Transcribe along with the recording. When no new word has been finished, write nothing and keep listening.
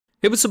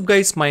Hey, what's up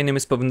guys, my name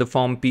is Pavinder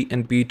from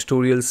PNP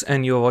Tutorials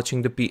and you're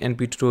watching the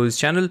PNP Tutorials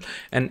channel,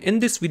 and in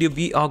this video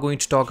we are going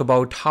to talk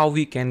about how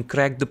we can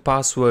crack the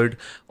password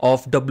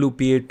of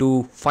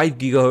WPA2 5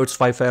 GHz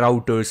Wi-Fi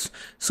routers.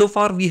 So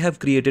far we have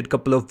created a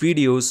couple of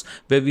videos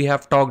where we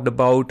have talked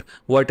about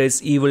what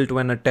is evil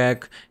twin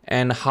attack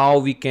and how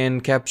we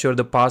can capture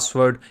the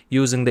password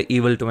using the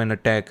evil twin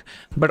attack.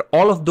 But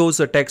all of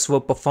those attacks were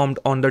performed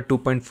on the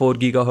 2.4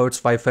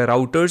 GHz Wi-Fi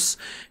routers.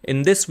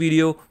 In this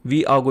video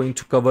we are going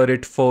to cover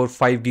it for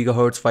 5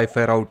 GHz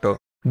Wi-Fi router.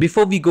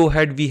 Before we go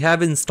ahead, we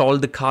have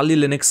installed the Kali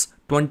Linux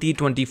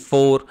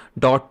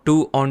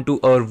 2024.2 onto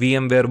our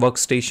VMware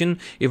workstation.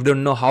 If you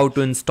don't know how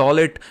to install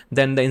it,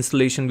 then the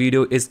installation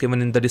video is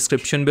given in the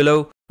description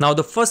below. Now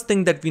the first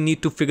thing that we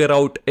need to figure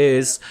out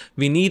is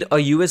we need a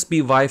USB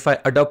Wi-Fi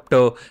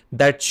adapter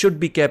that should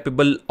be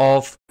capable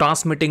of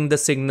transmitting the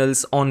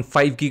signals on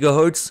 5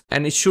 GHz,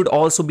 and it should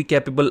also be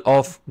capable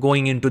of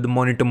going into the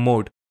monitor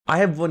mode. I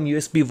have one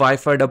USB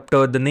Wi-Fi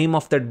adapter. The name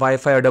of that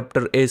Wi-Fi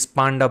adapter is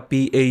Panda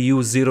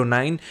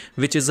PAU09,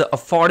 which is an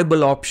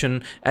affordable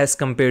option as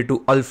compared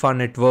to Alpha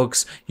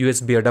Networks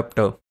USB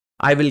adapter.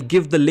 I will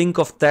give the link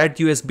of that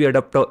USB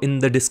adapter in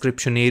the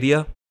description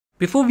area.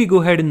 Before we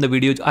go ahead in the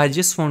video, I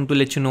just want to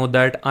let you know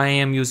that I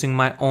am using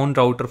my own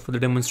router for the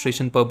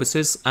demonstration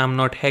purposes. I am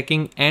not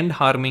hacking and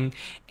harming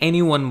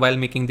anyone while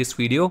making this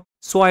video.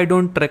 So I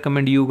don't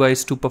recommend you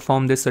guys to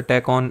perform this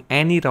attack on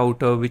any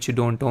router which you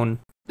don't own.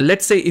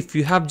 Let's say if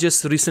you have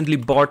just recently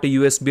bought a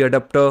USB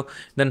adapter,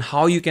 then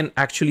how you can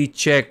actually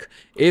check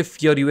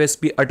if your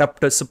USB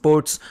adapter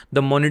supports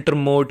the monitor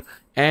mode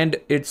and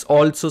it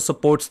also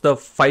supports the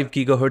 5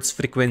 GHz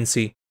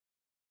frequency.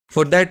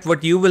 For that,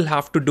 what you will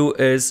have to do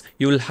is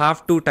you will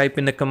have to type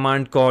in a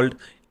command called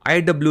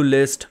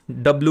iwlist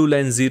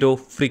wlen0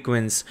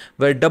 frequency,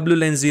 where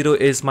wlen0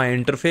 is my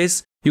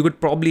interface. You could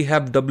probably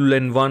have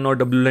wlen1 or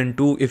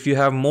wlen2 if you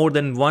have more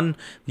than one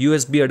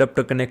USB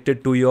adapter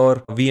connected to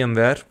your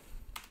VMware.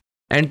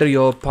 Enter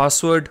your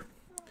password,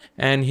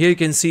 and here you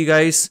can see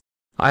guys,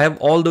 I have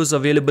all those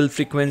available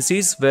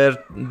frequencies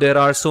where there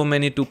are so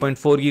many 2.4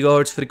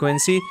 GHz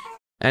frequency,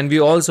 and we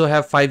also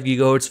have 5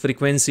 GHz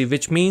frequency,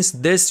 which means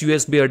this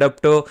USB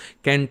adapter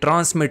can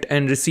transmit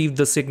and receive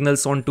the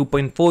signals on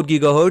 2.4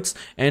 GHz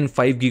and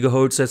 5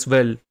 GHz as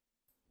well.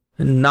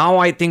 Now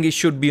I think it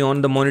should be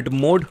on the monitor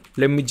mode.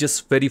 Let me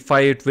just verify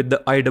it with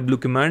the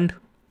IW command,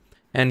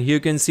 and here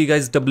you can see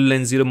guys,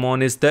 wlen0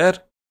 mon is there.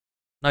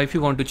 Now if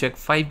you want to check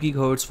 5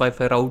 GHz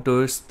Wi-Fi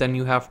routers, then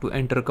you have to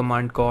enter a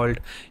command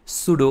called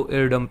sudo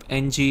airdump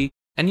ng,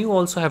 and you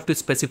also have to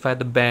specify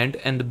the band,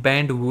 and the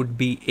band would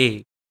be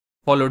A,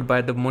 followed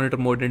by the monitor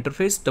mode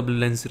interface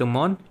wlen0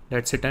 mon.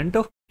 Let's hit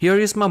enter. Here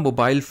is my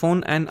mobile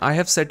phone, and I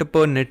have set up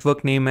a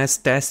network name as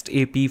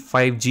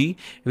testap5g,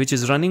 which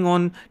is running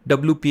on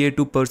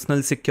WPA2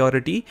 personal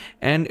security,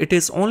 and it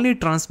is only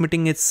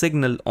transmitting its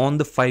signal on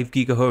the 5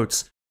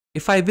 GHz.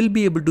 If I will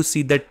be able to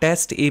see the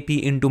test AP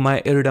into my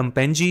airdump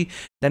ng,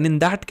 then in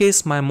that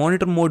case my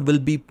monitor mode will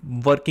be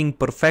working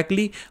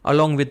perfectly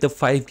along with the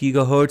 5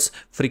 GHz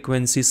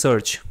frequency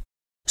search.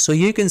 So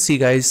here you can see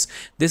guys,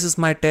 this is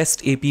my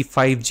test AP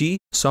 5G.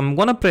 So I'm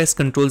gonna press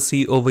Ctrl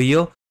C over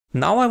here.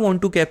 Now I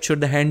want to capture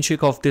the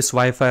handshake of this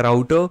Wi-Fi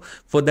router.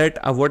 For that,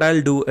 what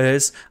I'll do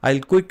is I'll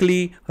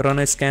quickly run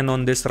a scan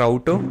on this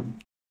router.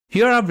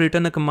 Here I've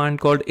written a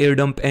command called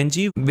airdump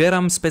ng, where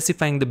I'm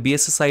specifying the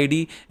BSS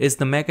ID is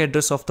the MAC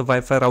address of the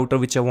Wi-Fi router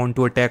which I want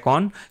to attack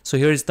on. So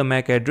here is the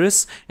MAC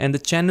address, and the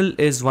channel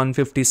is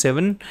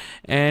 157,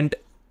 and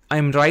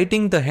I'm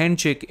writing the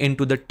handshake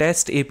into the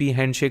test AP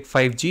handshake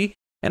 5G,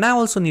 and I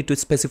also need to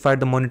specify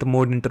the monitor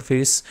mode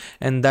interface,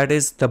 and that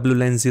is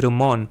wlen0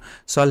 mon.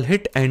 So I'll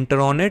hit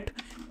enter on it,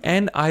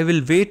 and I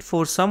will wait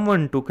for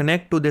someone to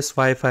connect to this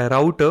Wi-Fi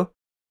router.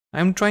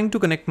 I'm trying to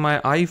connect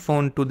my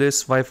iPhone to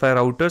this Wi-Fi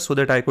router so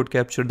that I could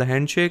capture the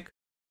handshake.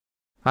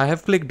 I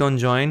have clicked on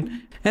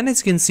join, and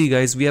as you can see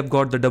guys, we have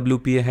got the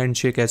WPA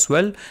handshake as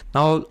well.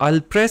 Now I'll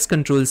press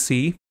Ctrl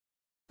C.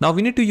 Now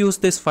we need to use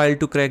this file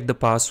to crack the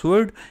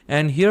password,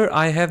 and here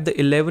I have the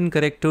 11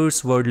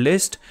 characters word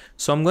list.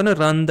 So I'm gonna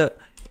run the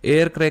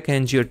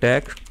aircrackng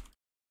attack.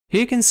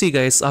 Here you can see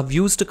guys, I've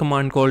used a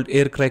command called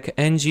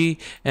aircrackng,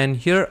 and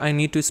here I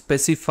need to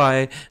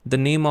specify the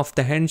name of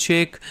the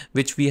handshake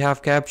which we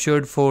have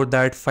captured for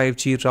that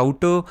 5G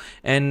router,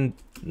 and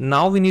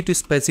now we need to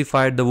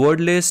specify the word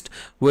list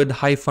with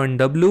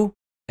 -w,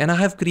 and I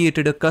have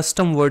created a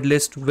custom word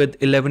list with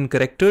 11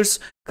 characters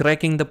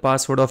cracking the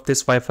password of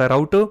this Wi-Fi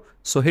router.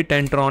 So hit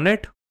enter on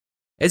it.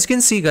 As you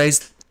can see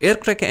guys,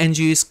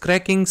 aircrackng is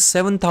cracking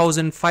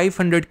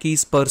 7,500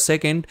 keys per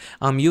second.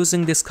 I'm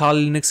using this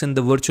Kali Linux in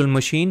the virtual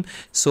machine,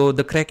 so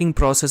the cracking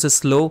process is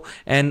slow,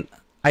 and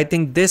I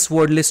think this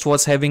word list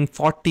was having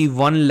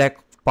 41 lakh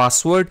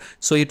password,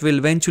 so it will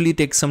eventually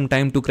take some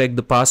time to crack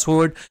the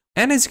password.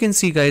 And as you can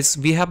see guys,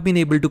 we have been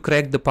able to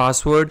crack the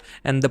password,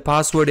 and the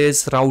password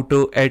is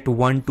router at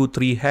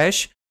 123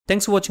 hash.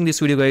 Thanks for watching this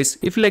video guys.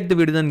 If you like the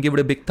video, then give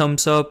it a big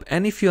thumbs up,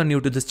 and if you are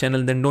new to this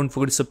channel, then don't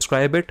forget to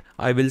subscribe it.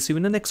 I will see you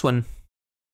in the next one.